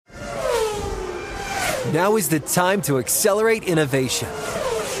Now is the time to accelerate innovation.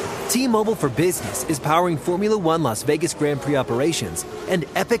 T-Mobile for Business is powering Formula One Las Vegas Grand Prix operations and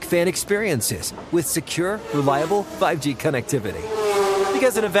epic fan experiences with secure, reliable 5G connectivity.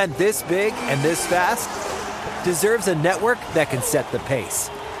 Because an event this big and this fast deserves a network that can set the pace.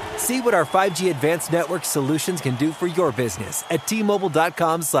 See what our 5G advanced network solutions can do for your business at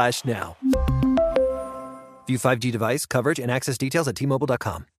T-Mobile.com/now. View 5G device coverage and access details at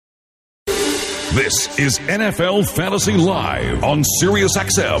T-Mobile.com. This is NFL Fantasy Live on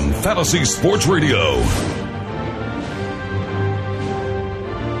SiriusXM Fantasy Sports Radio.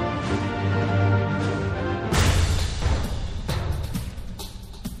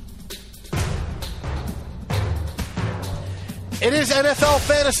 It is NFL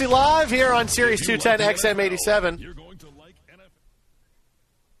Fantasy Live here on Sirius 210 XM87.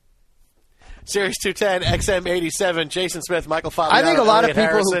 Sirius 210 XM87. Jason Smith, Michael Fabiano. I think a lot of Elliot people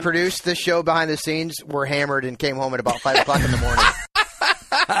Harrison. who produced this show behind the scenes were hammered and came home at about 5 o'clock in the morning.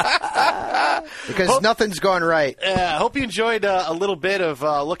 Because nothing's going right. I hope you enjoyed a little bit of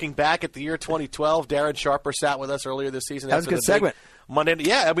looking back at the year 2012. Darren Sharper sat with us earlier this season. That was a good segment. Monday,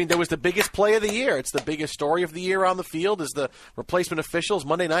 yeah, I mean, there was the biggest play of the year. It's the biggest story of the year on the field is the replacement officials.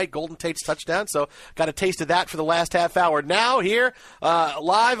 Monday night, Golden Tate's touchdown. So got a taste of that for the last half hour. Now here,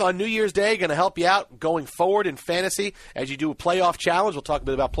 live on New Year's Day, going to help you out going forward in fantasy as you do a playoff challenge. We'll talk a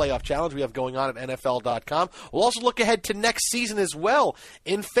bit about playoff challenge we have going on at NFL.com. We'll also look ahead to next season as well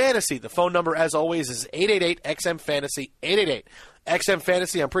in fantasy. The phone number, as always, is 888-XM-FANTASY, 888 XM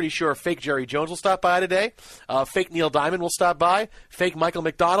Fantasy. I'm pretty sure fake Jerry Jones will stop by today. Fake Neil Diamond will stop by. Fake Michael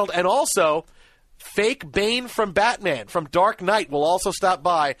McDonald. And also, fake Bane from Batman, from Dark Knight, will also stop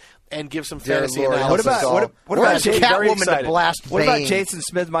by and give some fantasy analysis. What about Catwoman to blast What about Bane? Jason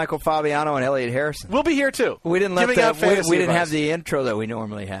Smith, Michael Fabiano, and Elliot Harrison? We'll be here, too. We didn't Giving out fantasy we didn't advice. have the intro that we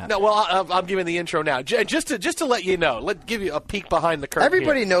normally have. No, well, I'm giving the intro now. Just to let you know, give you a peek behind the curtain.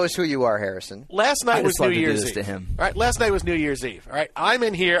 Everybody here. knows who you are, Harrison. Last night I was just New love to do Year's this Eve. to him. All right, last night was New Year's Eve. All right, I'm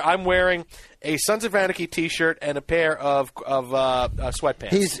in here. I'm wearing a Sons of Anarchy T-shirt and a pair of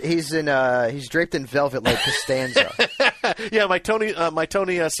sweatpants. He's draped in velvet like Costanza. Yeah, my Tony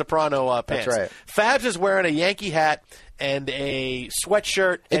Soprano pants. That's right. Fabs is wearing a Yankee hat and a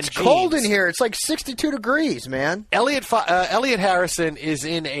sweatshirt. It's and cold jeans. in here. It's like 62 degrees, man. Elliot Harrison is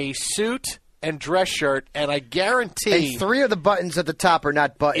in a suit and dress shirt, and I guarantee. And 3 of the buttons at the top are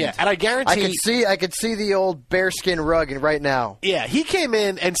not buttons. Yeah, and I guarantee. I could see the old bearskin rug right now. Yeah, he came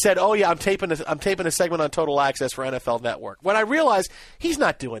in and said, "Oh yeah, I'm taping a segment on Total Access for NFL Network." When I realized he's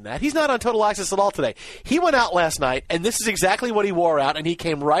not doing that, he's not on Total Access at all today. He went out last night, and this is exactly what he wore out. And he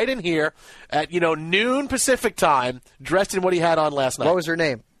came right in here at noon Pacific time, dressed in what he had on last night. What was her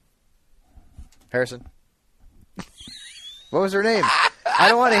name? Harrison. What was her name? I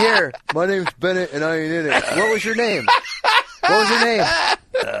don't want to hear. My name's Bennett, and I ain't in it. What was your name? What was your name?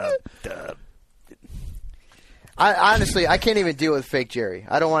 I honestly, I can't even deal with fake Jerry.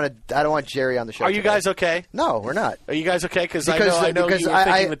 I don't want Jerry on the show. Are you guys okay? No, we're not. Are you guys okay? Because I know you were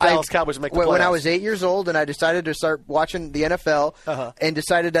thinking the Dallas Cowboys would make the playoffs. When I was 8 years old and I decided to start watching the NFL and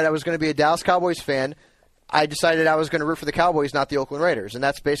decided that I was going to be a Dallas Cowboys fan, I decided I was going to root for the Cowboys, not the Oakland Raiders. And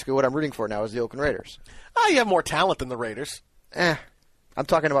that's basically what I'm rooting for now is the Oakland Raiders. Oh, you have more talent than the Raiders. I'm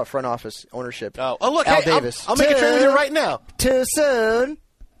talking about front office ownership. Oh look, Al hey, Davis. I'll make a trade with you right now. Too soon.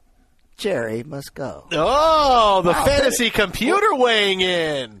 Jerry must go. Oh, the fantasy computer weighing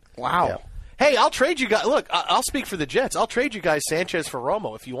in. Wow. Yeah. Hey, I'll trade you guys. Look, I'll speak for the Jets. I'll trade you guys Sanchez for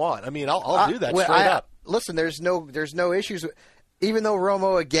Romo if you want. I mean, I'll do that straight up. Listen, there's no issues. Even though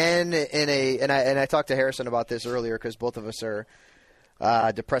Romo again and I talked to Harrison about this earlier because both of us are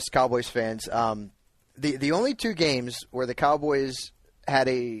depressed Cowboys fans. The only 2 games where the Cowboys had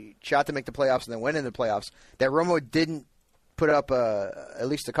a shot to make the playoffs and then went into the playoffs that Romo didn't put up at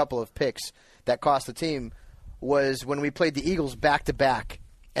least a couple of picks that cost the team was when we played the Eagles back-to-back.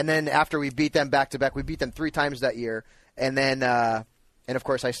 And then after we beat them back-to-back, we beat them 3 times that year. And then, and of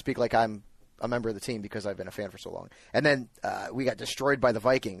course, I speak like I'm a member of the team because I've been a fan for so long. And then we got destroyed by the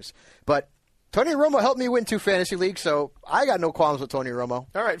Vikings. But Tony Romo helped me win 2 fantasy leagues, so I got no qualms with Tony Romo.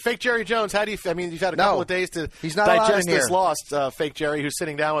 All right, fake Jerry Jones. How do you? I mean, you've had a couple of days to he's not digest in this here. loss. Fake Jerry, who's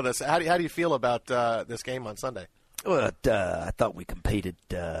sitting down with us. How do you feel about this game on Sunday? Well, I thought we competed.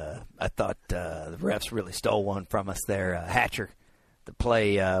 I thought the refs really stole one from us there. Hatcher, the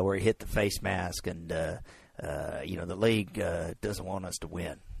play where he hit the face mask, and the league doesn't want us to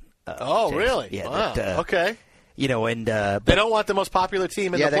win. Really? Yeah. Wow. Okay. And they don't want the most popular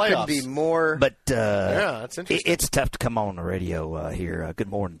team in the playoffs. Yeah, that could be more. But that's interesting. It's tough to come on the radio here. Good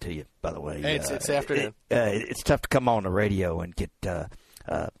morning to you, by the way. Hey, it's afternoon. It's tough to come on the radio and get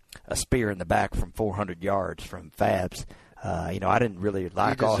spear in the back from 400 yards from Fabs. I didn't really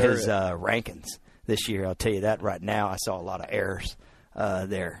like all his rankings this year. I'll tell you that right now. I saw a lot of errors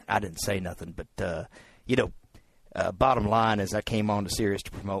there. I didn't say nothing, but bottom line is I came on to Sirius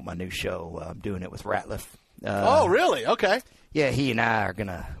to promote my new show. I'm doing it with Ratliff. Oh, really? Okay. Yeah, he and I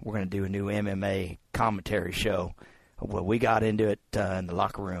we're gonna do a new MMA commentary show. Well, we got into it in the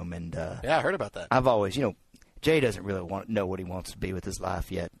locker room, and yeah, I heard about that. I've always, Jay doesn't really know what he wants to be with his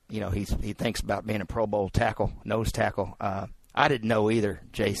life yet. He thinks about being a Pro Bowl tackle, nose tackle. I didn't know either,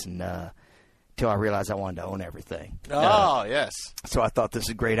 Jason, till I realized I wanted to own everything. Oh, yes. So I thought this was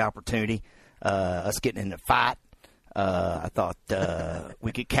a great opportunity. Us getting in a fight. I thought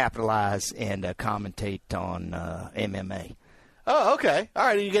we could capitalize and commentate on MMA. Oh, okay. All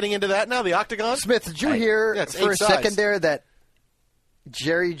right. Are you getting into that now, the Octagon? Smith, did you hear for a second there that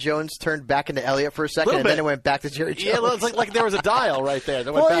Jerry Jones turned back into Elliott for a second, and then it went back to Jerry Jones? Yeah, it's like there was a dial right there.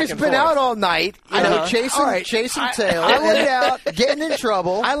 That well, went back he's and been forth. out all night, chasing tail. I laid out, getting in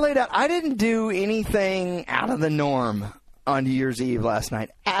trouble. I didn't do anything out of the norm on New Year's Eve last night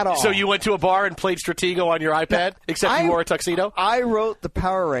at all. So you went to a bar and played Stratego on your iPad, except you wore a tuxedo? I wrote the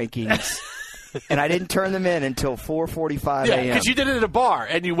power rankings. And I didn't turn them in until 4:45 a.m. Yeah, because you did it at a bar,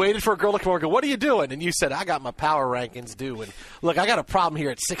 and you waited for a girl to come over and go, what are you doing? And you said, I got my power rankings due. And look, I got a problem here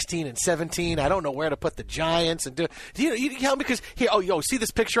at 16 and 17. I don't know where to put the Giants. And you tell me because here, see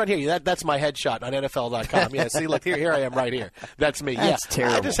this picture on here? That's my headshot on NFL.com. Yeah, see, look, here I am right here. That's me. That's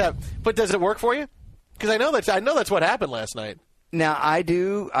terrible. But does it work for you? Because I know that's what happened last night. Now,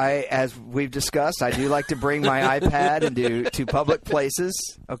 as we've discussed, I do like to bring my iPad to public places,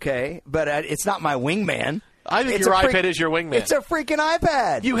 okay? But it's not my wingman. I think your iPad is your wingman. It's a freaking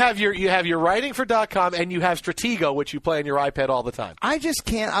iPad. You have your writing for .com, and you have Stratego, which you play on your iPad all the time. I just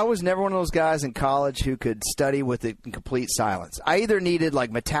can't. I was never one of those guys in college who could study with it in complete silence. I either needed like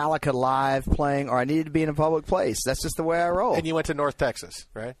Metallica live playing, or I needed to be in a public place. That's just the way I roll. And you went to North Texas,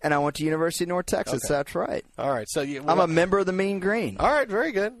 right? And I went to University of North Texas. Okay. That's right. All right. So I'm a member of the Mean Green. All right.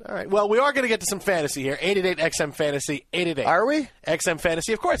 Very good. All right. Well, we are going to get to some fantasy here. 888-XM Fantasy. 888. Are we? XM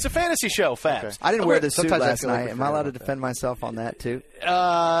Fantasy. Of course, it's a fantasy show, Fabs. Okay. I didn't wear the suit last night. Am I allowed to defend myself on that too?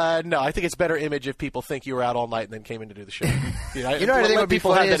 No, I think it's better image if people think you were out all night and then came in to do the show. I think would be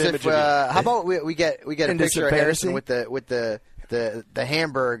funny is if how about we get a picture of Harrison with the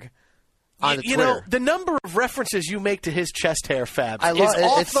Hamburg on the Twitter. The number of references you make to his chest hair, Fabs, is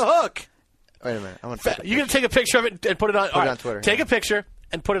off the hook. Wait a minute, you're going to take a picture of it and put it on. Put it on Twitter. Take a picture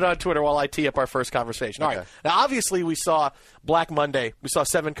and put it on Twitter while I tee up our first conversation. Okay. All right. Now, obviously, we saw Black Monday. We saw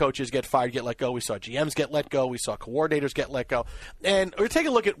 7 coaches get fired, get let go. We saw GMs get let go. We saw coordinators get let go. And we're taking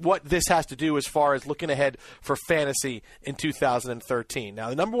a look at what this has to do as far as looking ahead for fantasy in 2013.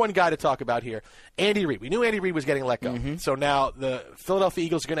 Now, the number one guy to talk about here, Andy Reid. We knew Andy Reid was getting let go. Mm-hmm. So now the Philadelphia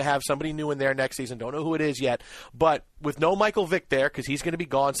Eagles are going to have somebody new in there next season. Don't know who it is yet. But with no Michael Vick there, because he's going to be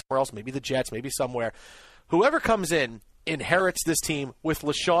gone somewhere else, maybe the Jets, maybe somewhere, whoever comes in inherits this team with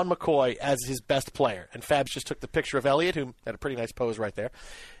LaShawn McCoy as his best player. And Fabs just took the picture of Elliott, who had a pretty nice pose right there.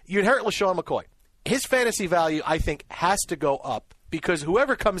 You inherit LaShawn McCoy. His fantasy value, I think, has to go up because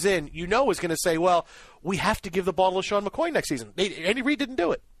whoever comes in, is going to say, well, we have to give the ball to LaShawn McCoy next season. Andy Reid didn't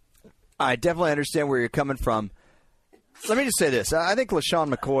do it. I definitely understand where you're coming from. Let me just say this. I think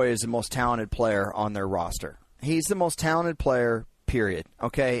LaShawn McCoy is the most talented player on their roster. He's the most talented player, period.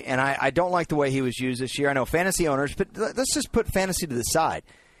 Okay, and I don't like the way he was used this year. I know fantasy owners, but let's just put fantasy to the side.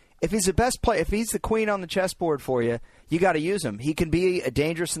 If he's the best player, if he's the queen on the chessboard for you, you got to use him. He can be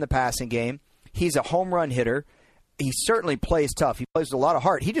dangerous in the passing game. He's a home run hitter. He certainly plays tough. He plays with a lot of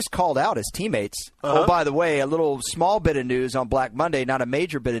heart. He just called out his teammates. Oh, by the way, a little small bit of news on Black Monday, not a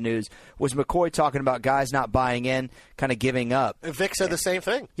major bit of news, was McCoy talking about guys not buying in, kind of giving up. Vic said the same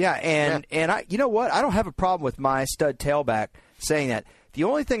thing. Yeah, and I, you know what? I don't have a problem with my stud tailback saying that. The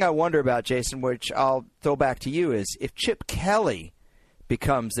only thing I wonder about, Jason, which I'll throw back to you, is if Chip Kelly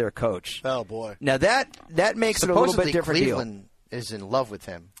becomes their coach. Oh, boy. Now, that makes it a little bit different Cleveland is in love with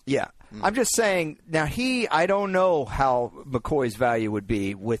him. Yeah. I'm just saying, now I don't know how McCoy's value would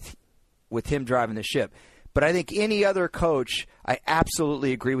be with him driving the ship. But I think any other coach, I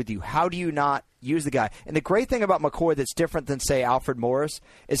absolutely agree with you. How do you not use the guy? And the great thing about McCoy that's different than, say, Alfred Morris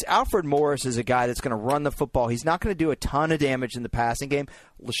is Alfred Morris is a guy that's going to run the football. He's not going to do a ton of damage in the passing game.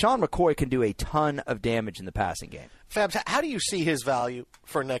 LaShawn McCoy can do a ton of damage in the passing game. Fabs, how do you see his value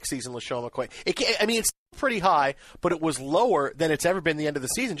for next season, LaShawn McCoy? It's pretty high, but it was lower than it's ever been the end of the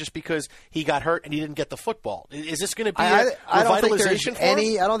season just because he got hurt and he didn't get the football. Is this going to be a revitalization for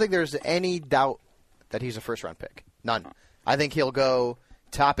him? I don't think there's any doubt that he's a first-round pick. None. I think he'll go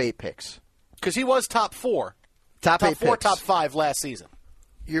top 8 picks. Because he was top 4. Top 8 4, picks. top 5 last season.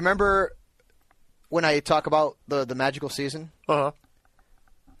 You remember when I talk about the magical season? Uh-huh.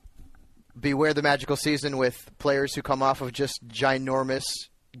 Beware the magical season with players who come off of just ginormous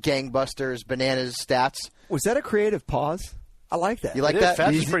gangbusters, bananas stats. Was that a creative pause? I like that. You like that?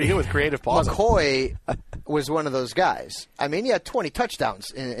 Fabs is pretty good with creative pauses. McCoy was one of those guys. I mean, he had 20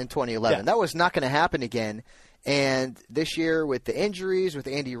 touchdowns in 2011. Yeah. That was not going to happen again. And this year, with the injuries, with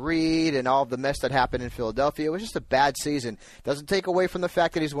Andy Reid, and all of the mess that happened in Philadelphia, it was just a bad season. Doesn't take away from the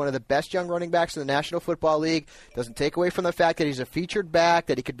fact that he's one of the best young running backs in the National Football League. Doesn't take away from the fact that he's a featured back,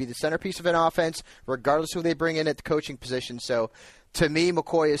 that he could be the centerpiece of an offense, regardless of who they bring in at the coaching position. So, to me,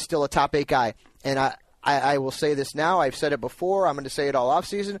 McCoy is still a top 8 guy. And I will say this now. I've said it before. I'm going to say it all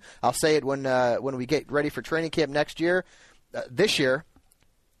offseason. I'll say it when we get ready for training camp next year. This year,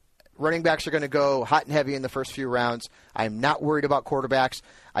 running backs are going to go hot and heavy in the first few rounds. I'm not worried about quarterbacks.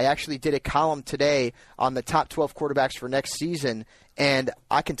 I actually did a column today on the top 12 quarterbacks for next season, and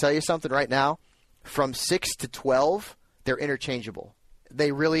I can tell you something right now. From 6 to 12, they're interchangeable.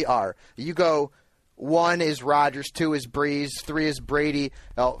 They really are. You go, 1 is Rodgers, 2 is Breeze, 3 is Brady,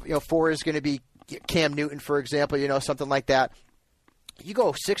 4 is going to be Cam Newton, for example, something like that. You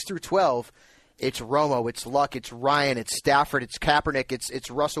go 6 through 12, it's Romo, it's Luck, it's Ryan, it's Stafford, it's Kaepernick,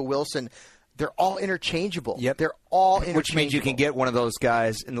 it's Russell Wilson. They're all interchangeable. Yep. They're all interchangeable. Which means you can get one of those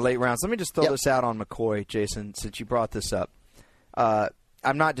guys in the late rounds. Let me just throw this out on McCoy, Jason, since you brought this up.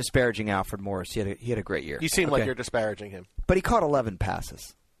 I'm not disparaging Alfred Morris. He had a great year. You seem like you're disparaging him. But he caught 11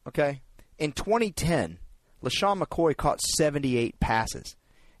 passes, okay? In 2010, LaShawn McCoy caught 78 passes.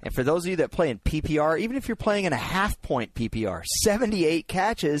 And for those of you that play in PPR, even if you're playing in a half-point PPR, 78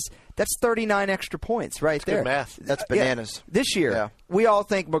 catches, that's 39 extra points right there. Good math. That's bananas. This year, we all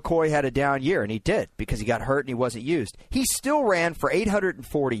think McCoy had a down year, and he did because he got hurt and he wasn't used. He still ran for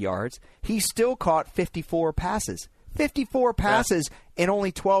 840 yards. He still caught 54 passes. 54 passes in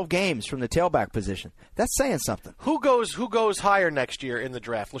only 12 games from the tailback position. That's saying something. Who goes higher next year in the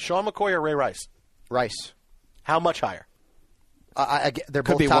draft, LaShawn McCoy or Ray Rice? Rice. How much higher? They're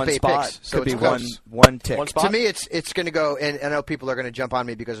Could both be top one 8 spot. picks. So Could be it's close. one tick. One spot? To me, it's going to go, and I know people are going to jump on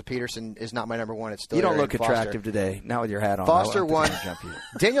me because Peterson is not my number one. It's still You don't Arian look Foster. attractive today, not with your hat on. Foster I won. won't jump you.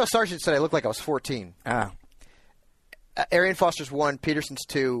 Daniel Sargent said I looked like I was 14. Arian Foster's 1, Peterson's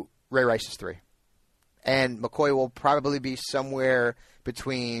 2, Ray Rice is 3. And McCoy will probably be somewhere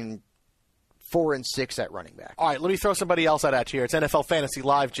between 4 and 6 at running back. All right, let me throw somebody else out at you here. It's NFL Fantasy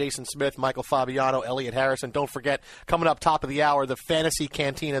Live. Jason Smith, Michael Fabiano, Elliot Harrison. Don't forget, coming up top of the hour, the Fantasy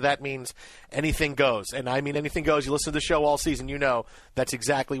Cantina. That means anything goes. And I mean anything goes. You listen to the show all season, you know that's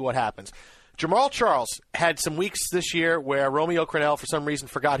exactly what happens. Jamal Charles had some weeks this year where Romeo Crennel, for some reason,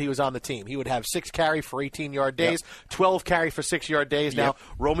 forgot he was on the team. He would have 6 carry for 18-yard days, 12 carry for 6-yard days. Now,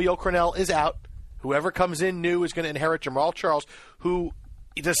 Romeo Crennel is out. Whoever comes in new is going to inherit Jamal Charles, who,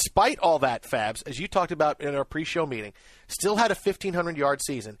 despite all that, Fabs, as you talked about in our pre-show meeting, still had a 1,500-yard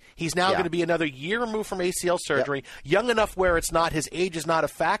season. He's now going to be another year removed from ACL surgery, young enough where it's not his age is not a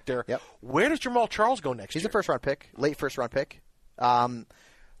factor. Where does Jamal Charles go next year? He's a first-round pick, late first-round pick. 1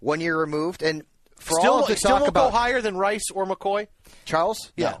 year removed. And for still, all of the still talk won't about go higher than Rice or McCoy?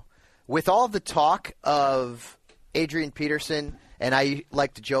 Charles? Yeah. No. With all of the talk of Adrian Peterson, and I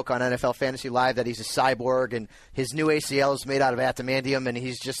like to joke on NFL Fantasy Live that he's a cyborg and his new ACL is made out of adamantium and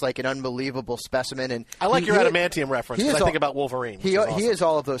he's just like an unbelievable specimen. And I like your adamantium reference because I think about Wolverine. He is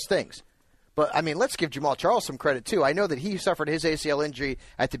all of those things. But, I mean, let's give Jamal Charles some credit, too. I know that he suffered his ACL injury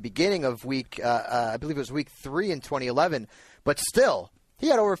at the beginning of I believe it was week 3 in 2011. But still, he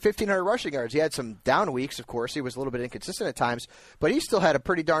had over 1,500 rushing yards. He had some down weeks, of course. He was a little bit inconsistent at times. But he still had a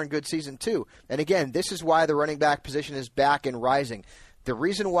pretty darn good season, too. And, again, this is why the running back position is back and rising. The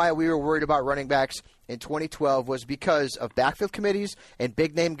reason why we were worried about running backs in 2012 was because of backfield committees and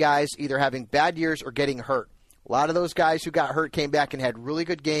big-name guys either having bad years or getting hurt. A lot of those guys who got hurt came back and had really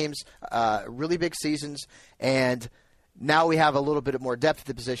good games, really big seasons, and now we have a little bit more depth at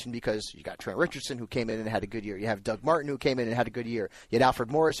the position because you got Trent Richardson who came in and had a good year. You have Doug Martin who came in and had a good year. You had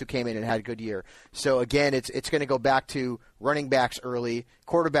Alfred Morris who came in and had a good year. So, again, it's going to go back to running backs early,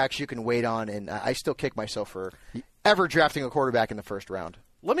 quarterbacks you can wait on, and I still kick myself for ever drafting a quarterback in the first round.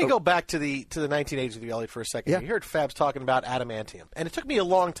 Let me go back to the 1980s with you, Elliot, for a second. You heard Fabs talking about adamantium, and it took me a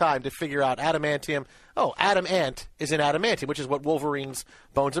long time to figure out adamantium. Oh, adamant is in adamantium, which is what Wolverine's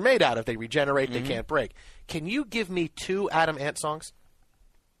bones are made out of. They regenerate, they can't break. Can you give me 2 Adam Ant songs?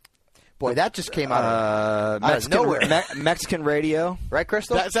 Boy, that just came out of nowhere. Mexican radio. Right,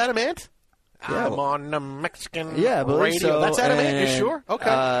 Crystal? That's Adam Ant? Yeah, I'm on the Mexican I believe radio. so. That's Adam Ant, you sure?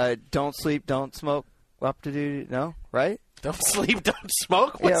 Okay. Don't sleep, don't smoke. Up to do no, right? Don't sleep, don't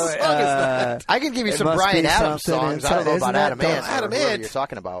smoke. What song is that? I can give you some Bryan Adams songs. I don't know about Adam Ant. Adam Ant you're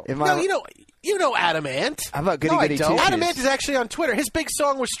talking about. No, you know Adam Ant. How about Goody No, I Goody don't. Two Shoes? Adam Ant is actually on Twitter. His big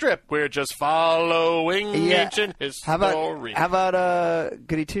song was Strip. We're just following ancient history. How about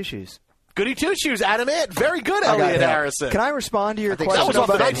Goody Two Shoes? Goody Two Shoes, Adam Ant. Very good, Elliot Harrison. Can I respond to your think question? That was off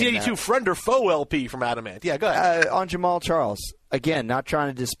the about 1982 Friend or Foe LP from Adam Ant. Yeah, go ahead. On Jamal Charles. Again, not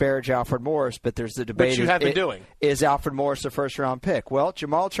trying to disparage Alfred Morris, but there's the debate. Which you have been doing. Is Alfred Morris a first-round pick? Well,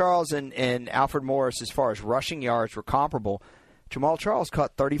 Jamal Charles and Alfred Morris, as far as rushing yards, were comparable. Jamal Charles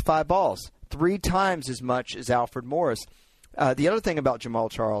caught 35 balls, 3 times as much as Alfred Morris. The other thing about Jamal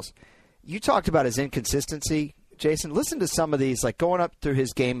Charles, you talked about his inconsistency, Jason. Listen to some of these, like going up through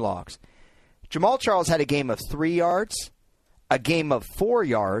his game logs. Jamal Charles had a game of 3 yards, a game of 4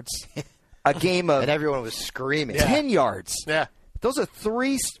 yards, a game of And everyone was screaming. 10 yards. Yeah. Those are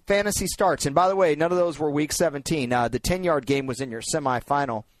 3 fantasy starts. And by the way, none of those were Week 17. The 10-yard game was in your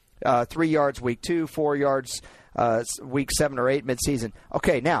semifinal. 3 yards Week 2, 4 yards Week 7 or 8 midseason.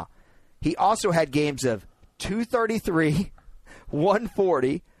 Okay, now, he also had games of 233,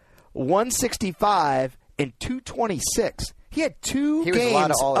 140, 165, and 226. He had 2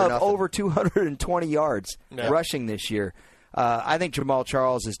 games of over 220 yards rushing this year. I think Jamal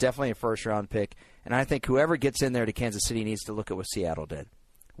Charles is definitely a first-round pick, and I think whoever gets in there to Kansas City needs to look at what Seattle did.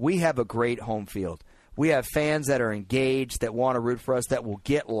 We have a great home field. We have fans that are engaged, that want to root for us, that will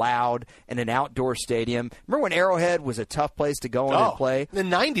get loud in an outdoor stadium. Remember when Arrowhead was a tough place to go in and play? In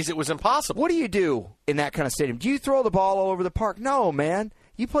the 90s, it was impossible. What do you do in that kind of stadium? Do you throw the ball all over the park? No, man.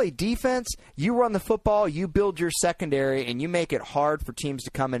 You play defense, you run the football, you build your secondary, and you make it hard for teams to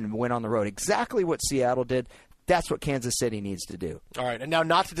come in and win on the road. Exactly what Seattle did. That's what Kansas City needs to do. All right, and now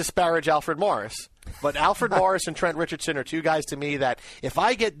not to disparage Alfred Morris, but Alfred Morris and Trent Richardson are 2 guys to me that if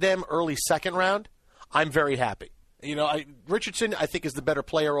I get them early second round, I'm very happy. You know, Richardson, I think, is the better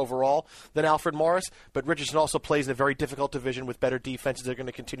player overall than Alfred Morris, but Richardson also plays in a very difficult division with better defenses. They're going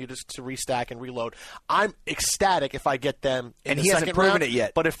to continue to restack and reload. I'm ecstatic if I get them in the second round. And he hasn't proven it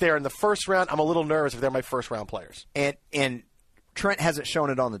yet. But if they're in the first round, I'm a little nervous if they're my first-round players. And Trent hasn't shown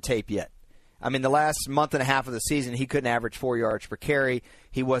it on the tape yet. I mean, the last month and a half of the season, he couldn't average 4 yards per carry.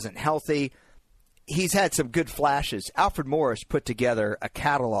 He wasn't healthy. He's had some good flashes. Alfred Morris put together a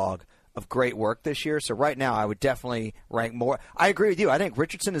catalog of great work this year. So right now, I would definitely rank more. I agree with you. I think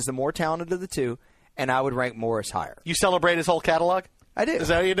Richardson is the more talented of the 2, and I would rank Morris higher. You celebrate his whole catalog? I do. Is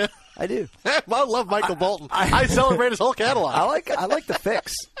that how you do? I do. I love Michael Bolton. I celebrate his whole catalog. I like the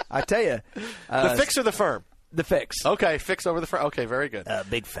fix. I tell you. The fix or the firm? The fix. Okay, fix over the firm. Okay, very good.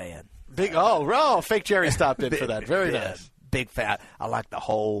 Big fan. Fake Jerry stopped in for that. Very nice. Big fan. I like the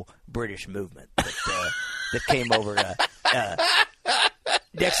whole British movement that came over.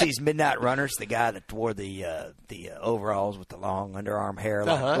 Dexy's Midnight Runners, the guy that wore the overalls with the long underarm hair,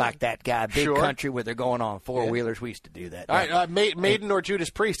 like that guy. Big Country, where they're going on 4-wheelers. We used to do that. All right, Maiden or Judas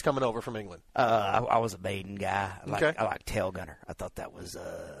Priest coming over from England? I was a Maiden guy. I liked Tail Gunner. I thought that was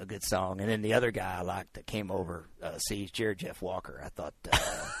a good song. And then the other guy I liked that came over sees Jared Jeff Walker. I thought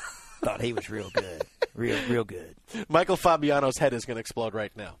he was real good, real good. Michael Fabiano's head is going to explode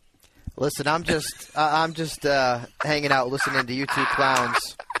right now. Listen, I'm just hanging out listening to you 2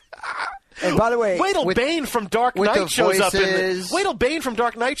 clowns. And by the way, wait till Bane from Dark Knight shows up in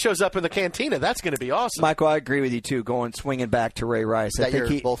the cantina. That's going to be awesome. Michael, I agree with you too. Swinging back to Ray Rice. I think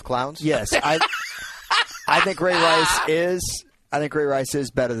you're both clowns. Yes, I think Ray Rice is. I think Ray Rice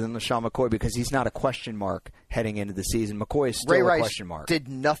is better than LaShawn McCoy because he's not a question mark heading into the season. McCoy is still a question mark. Ray Rice did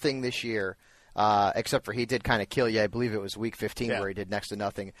nothing this year. Except for he did kind of kill you. I believe it was Week 15 where he did next to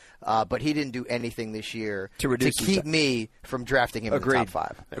nothing. But he didn't do anything this year to keep me from drafting him in the top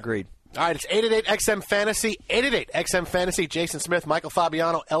 5. Agreed. All right, it's 888-XM Fantasy, 888-XM Fantasy. Jason Smith, Michael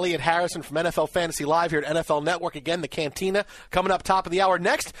Fabiano, Elliot Harrison from NFL Fantasy Live here at NFL Network. Again, the Cantina coming up top of the hour.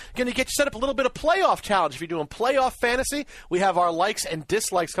 Next, going to get you set up a little bit of playoff challenge. If you're doing playoff fantasy, we have our likes and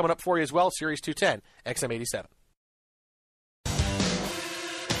dislikes coming up for you as well. Series 210, XM 87.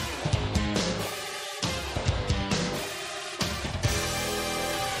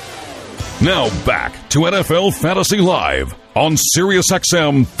 Now back to NFL Fantasy Live on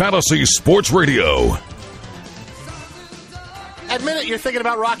SiriusXM Fantasy Sports Radio. Admit it, you're thinking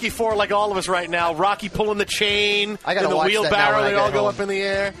about Rocky IV like all of us right now. Rocky pulling the chain, I gotta in the watch wheelbarrow, they all go home. up in the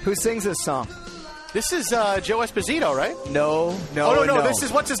air. Who sings this song? This is Joe Esposito, right? No. This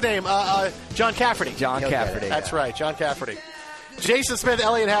is, what's his name? John Cafferty. John Cafferty. That's right, John Cafferty. Jason Smith,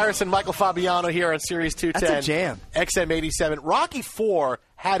 Elliot Harrison, Michael Fabiano here on Series 210. That's a jam. XM 87. Rocky IV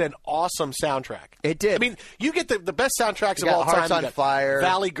had an awesome soundtrack. It did. I mean, you get the best soundtracks You of got all Hearts time. on Fire.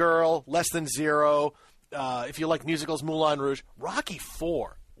 Valley Girl, Less Than Zero, if you like musicals, Moulin Rouge, Rocky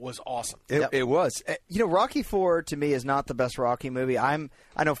IV was awesome. It was. Rocky IV to me is not the best Rocky movie. I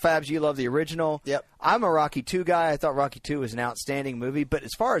know Fabs, you love the original. Yep. I'm a Rocky II guy. I thought Rocky II was an outstanding movie. But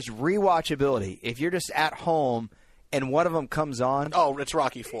as far as rewatchability, if you're just at home and one of them comes on, it's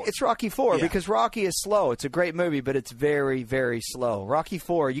Rocky IV. It's Rocky IV because Rocky is slow. It's a great movie, but it's very, very slow. Rocky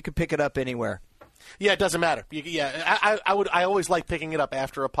IV, you can pick it up anywhere. Yeah, it doesn't matter. I always like picking it up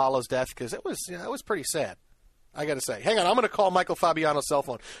after Apollo's death because it was pretty sad. I got to say. Hang on, I'm going to call Michael Fabiano's cell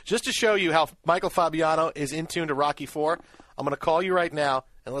phone just to show you how Michael Fabiano is in tune to Rocky IV. I'm going to call you right now,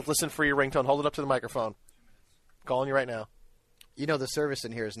 and let's listen for your ringtone. Hold it up to the microphone. Calling you right now. You know the service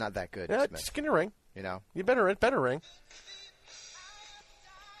in here is not that good. Yeah, Smith. just give me a ring. You know, you better ring.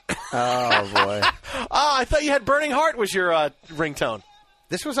 Oh boy! I thought you had "Burning Heart" was your ringtone.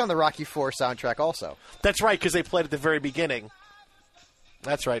 This was on the Rocky IV soundtrack also. That's right, because they played at the very beginning.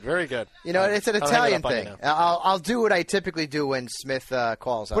 That's right. Very good. You know, it's an Italian thing. I'll do what I typically do when Smith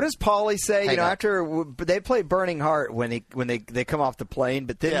calls. What does Paulie say? After they play "Burning Heart" when they come off the plane,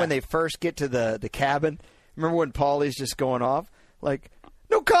 but then when they first get to the cabin, remember when Paulie's just going off like,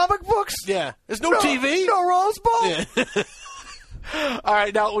 no comic books? Yeah. There's no TV? No Rose Bowl? Yeah. All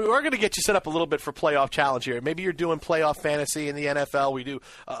right, now we're going to get you set up a little bit for playoff challenge here. Maybe you're doing playoff fantasy in the NFL. We do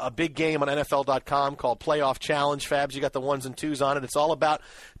a big game on NFL.com called Playoff Challenge. Fabs, you got the 1s and 2s on it. It's all about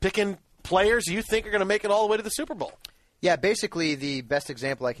picking players you think are going to make it all the way to the Super Bowl. Yeah, basically the best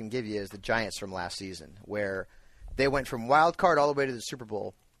example I can give you is the Giants from last season, where they went from wild card all the way to the Super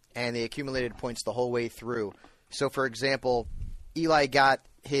Bowl, and they accumulated points the whole way through. So, for example, Eli got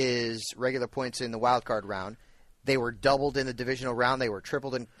his regular points in the wild card round. They were doubled in the divisional round. They were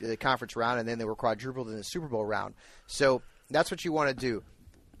tripled in the conference round, and then they were quadrupled in the Super Bowl round. So that's what you want to do.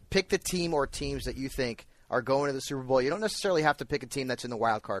 Pick the team or teams that you think are going to the Super Bowl. You don't necessarily have to pick a team that's in the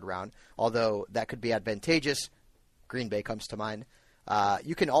wild card round, although that could be advantageous. Green Bay comes to mind.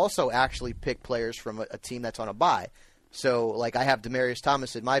 You can also actually pick players from a team that's on a bye. So, like, I have Demaryius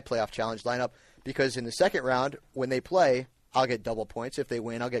Thomas in my playoff challenge lineup because in the second round, when they play, I'll get double points. If they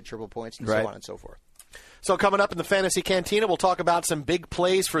win, I'll get triple points, and so on and so forth. So coming up in the Fantasy Cantina, we'll talk about some big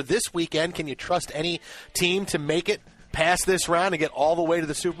plays for this weekend. Can you trust any team to make it past this round and get all the way to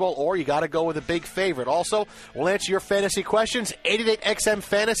the Super Bowl, or you got to go with a big favorite? Also, we'll answer your fantasy questions.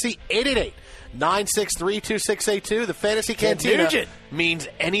 888-XM-FANTASY, 888-963-2682. The Fantasy Cantina means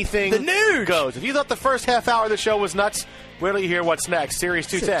anything goes. If you thought the first half hour of the show was nuts, wait till you hear what's next. Series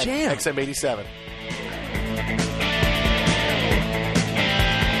 210, XM87.